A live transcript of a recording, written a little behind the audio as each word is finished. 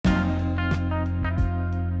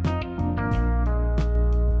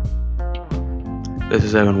This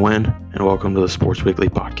is Evan Wynn, and welcome to the Sports Weekly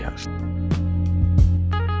Podcast.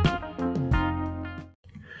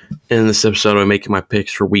 In this episode, I'm making my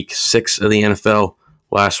picks for Week 6 of the NFL.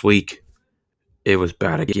 Last week, it was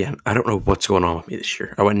bad again. I don't know what's going on with me this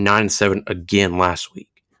year. I went 9-7 again last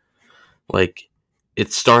week.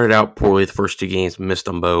 It started out poorly the first two games, missed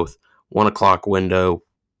them both. 1 o'clock window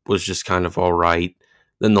was just kind of all right.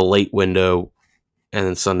 Then the late window, and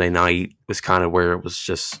then Sunday night was kind of where it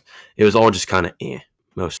was all just kind of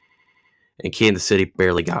most. And Kansas City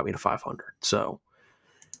barely got me to 500. So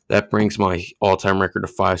that brings my all-time record to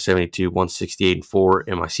 572, 168-4,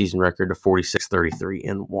 and my season record to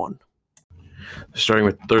 46-33-1. Starting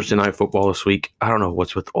with Thursday Night Football this week, I don't know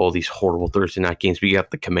what's with all these horrible Thursday night games. We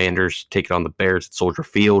got the Commanders taking on the Bears at Soldier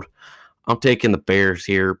Field. I'm taking the Bears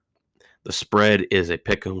here. The spread is a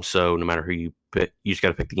pick 'em, so no matter who you pick, you just got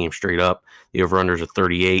to pick the game straight up. The over-unders are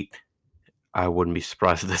 38. I wouldn't be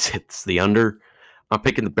surprised if this hits the under. I'm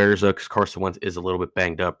picking the Bears, though, because Carson Wentz is a little bit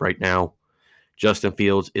banged up right now. Justin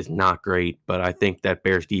Fields is not great, but I think that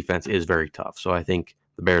Bears defense is very tough, so I think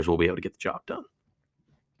the Bears will be able to get the job done.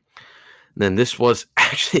 And then this was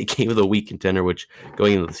actually a game of the week contender, which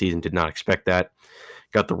going into the season did not expect that.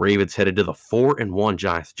 Got the Ravens headed to the 4-1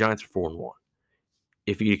 Giants. The Giants are 4-1.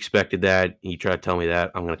 If you expected that and you try to tell me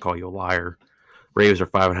that, I'm going to call you a liar. Ravens are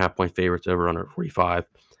 5.5-point favorites over under 45.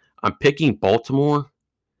 I'm picking Baltimore,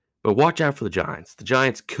 but watch out for the Giants. The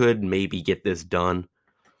Giants could maybe get this done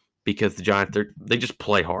because the Giants, they just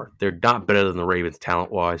play hard. They're not better than the Ravens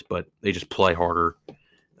talent-wise, but they just play harder.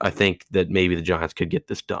 I think that maybe the Giants could get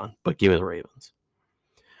this done, but give me the Ravens.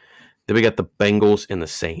 Then we got the Bengals and the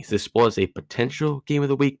Saints. This was a potential game of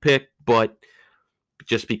the week pick, but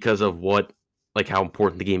just because of how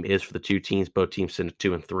important the game is for the two teams, both teams sit at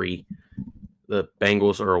 2-3. The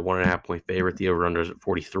Bengals are a 1.5-point favorite. The over-under is at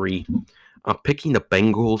 43. I'm picking the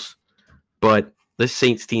Bengals, but this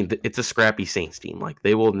Saints team, it's a scrappy Saints team.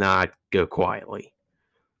 They will not go quietly.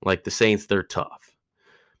 The Saints, they're tough.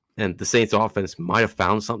 And the Saints offense might have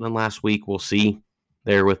found something last week. We'll see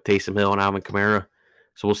there with Taysom Hill and Alvin Kamara.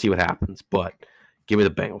 So we'll see what happens. But give me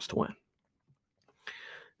the Bengals to win.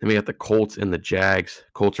 Then we got the Colts and the Jags.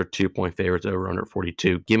 Colts are 2-point favorites over under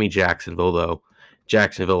 42. Give me Jacksonville, though.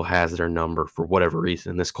 Jacksonville has their number for whatever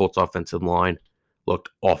reason. This Colts offensive line looked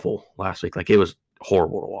awful last week. It was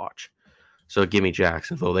horrible to watch. So give me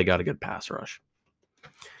Jacksonville. They got a good pass rush.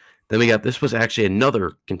 Then we got, this was actually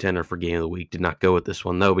another contender for game of the week. Did not go with this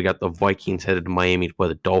one, though. We got the Vikings headed to Miami to play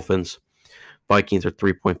the Dolphins. Vikings are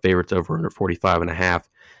 3-point favorites over under 45.5.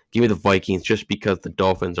 Give me the Vikings just because the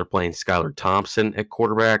Dolphins are playing Skylar Thompson at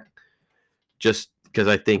quarterback. Just because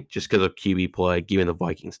of QB play, give me the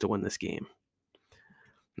Vikings to win this game.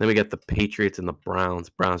 Then we got the Patriots and the Browns.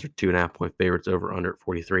 Browns are 2.5-point favorites over under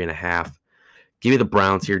 43.5. Give me the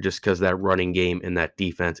Browns here just because that running game and that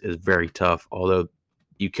defense is very tough. Although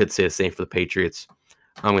you could say the same for the Patriots.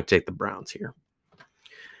 I'm going to take the Browns here.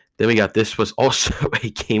 Then we got, this was also a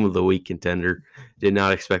game of the week contender. Did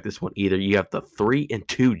not expect this one either. You have the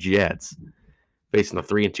 3-2 Jets facing the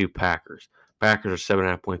 3-2 Packers. Packers are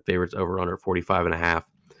 7.5-point favorites over under 45.5.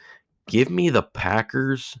 Give me the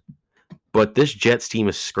Packers, but this Jets team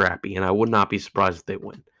is scrappy, and I would not be surprised if they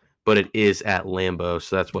win. But it is at Lambeau,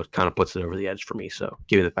 so that's what kind of puts it over the edge for me. So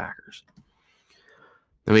give me the Packers.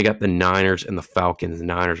 Then we got the Niners and the Falcons. The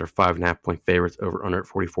Niners are 5.5-point favorites over under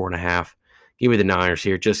 44.5. Give me the Niners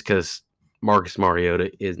here just because Marcus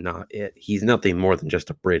Mariota is not it. He's nothing more than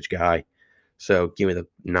just a bridge guy. So give me the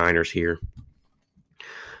Niners here.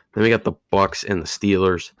 Then we got the Bucs and the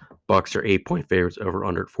Steelers. Bucs are 8-point favorites over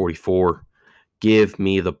under 44. Give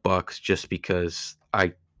me the Bucs just because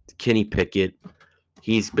Kenny Pickett,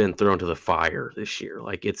 he's been thrown to the fire this year.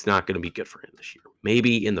 It's not going to be good for him this year.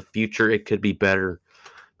 Maybe in the future it could be better,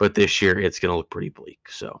 but this year it's going to look pretty bleak.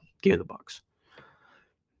 So give me the Bucs.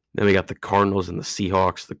 Then we got the Cardinals and the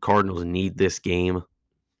Seahawks. The Cardinals need this game.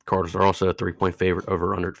 Cardinals are also a 3-point favorite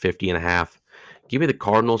over under 50.5. Give me the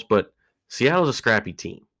Cardinals, but Seattle's a scrappy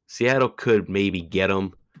team. Seattle could maybe get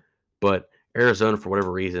them, but Arizona, for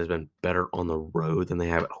whatever reason, has been better on the road than they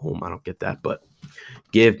have at home. I don't get that, but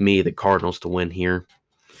give me the Cardinals to win here.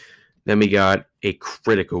 Then we got a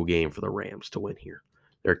critical game for the Rams to win here.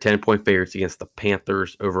 They're 10-point favorites against the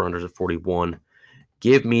Panthers, over-unders at 41.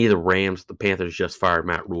 Give me the Rams. The Panthers just fired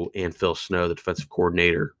Matt Rule and Phil Snow, the defensive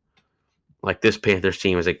coordinator. This Panthers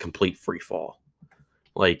team is a complete free fall.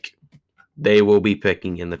 They will be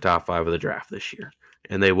picking in the top 5 of the draft this year,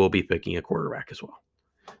 and they will be picking a quarterback as well.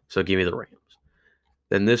 So give me the Rams.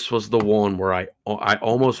 Then this was the one where I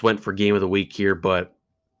almost went for game of the week here, but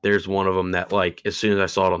there's one of them that, as soon as I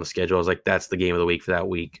saw it on the schedule, I was like, that's the game of the week for that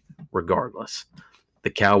week, regardless. the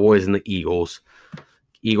Cowboys and the Eagles.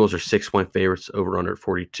 Eagles are 6-point favorites over under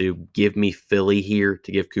 42. Give me Philly here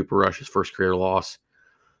to give Cooper Rush his first career loss.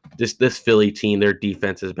 This Philly team, their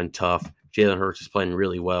defense has been tough. Jalen Hurts is playing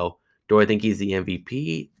really well. Do I think he's the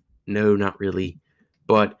MVP? No, not really.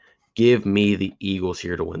 But give me the Eagles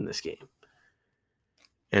here to win this game.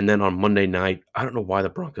 And then on Monday night, I don't know why the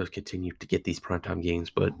Broncos continue to get these primetime games,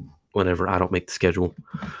 but whenever I don't make the schedule.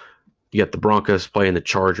 You got the Broncos playing the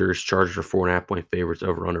Chargers. Chargers are 4.5-point favorites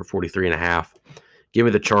over under 43.5. Give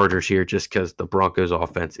me the Chargers here just because the Broncos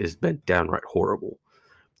offense has been downright horrible.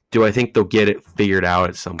 Do I think they'll get it figured out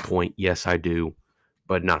at some point? Yes, I do,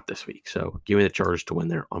 but not this week. So give me the Chargers to win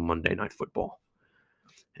there on Monday Night Football.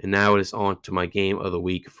 And now it is on to my game of the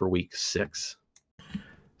week for week 6.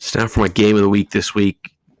 So now for my game of the week this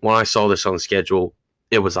week. When I saw this on the schedule,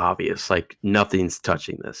 it was obvious. Like, nothing's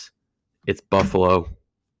touching this. It's Buffalo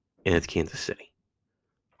and it's Kansas City.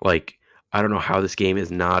 Like, I don't know how this game is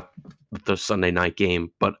not the Sunday night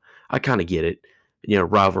game, but I kind of get it. You know,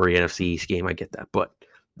 rivalry NFC East game, I get that. But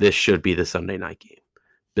this should be the Sunday night game.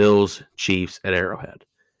 Bills, Chiefs at Arrowhead.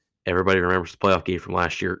 Everybody remembers the playoff game from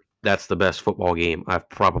last year. That's the best football game I've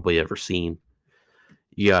probably ever seen.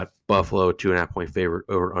 You got Buffalo, 2.5-point favorite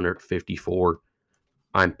over under 54.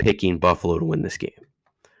 I'm picking Buffalo to win this game.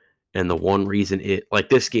 And the one reason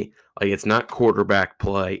this game, it's not quarterback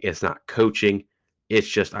play, it's not coaching. It's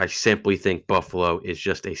just, I simply think Buffalo is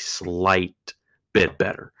just a slight bit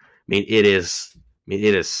better. It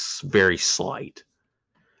is very slight.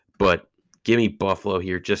 But give me Buffalo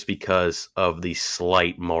here just because of the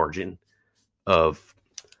slight margin of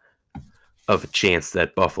a chance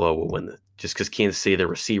that Buffalo will win just because Kansas City, their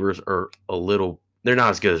receivers are they're not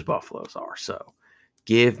as good as Buffalo's are. So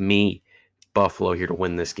give me Buffalo here to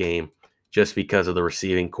win this game just because of the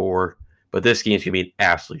receiving core. But this game's going to be an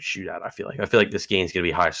absolute shootout, I feel like. I feel like this game's going to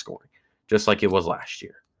be high scoring, just like it was last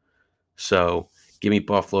year. So give me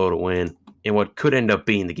Buffalo to win in what could end up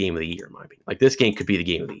being the game of the year, in my opinion. This game could be the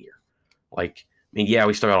game of the year.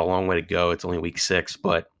 We still got a long way to go. It's only week 6,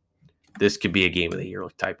 but this could be a game of the year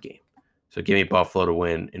type game. So give me Buffalo to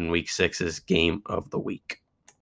win in week 6's game of the week.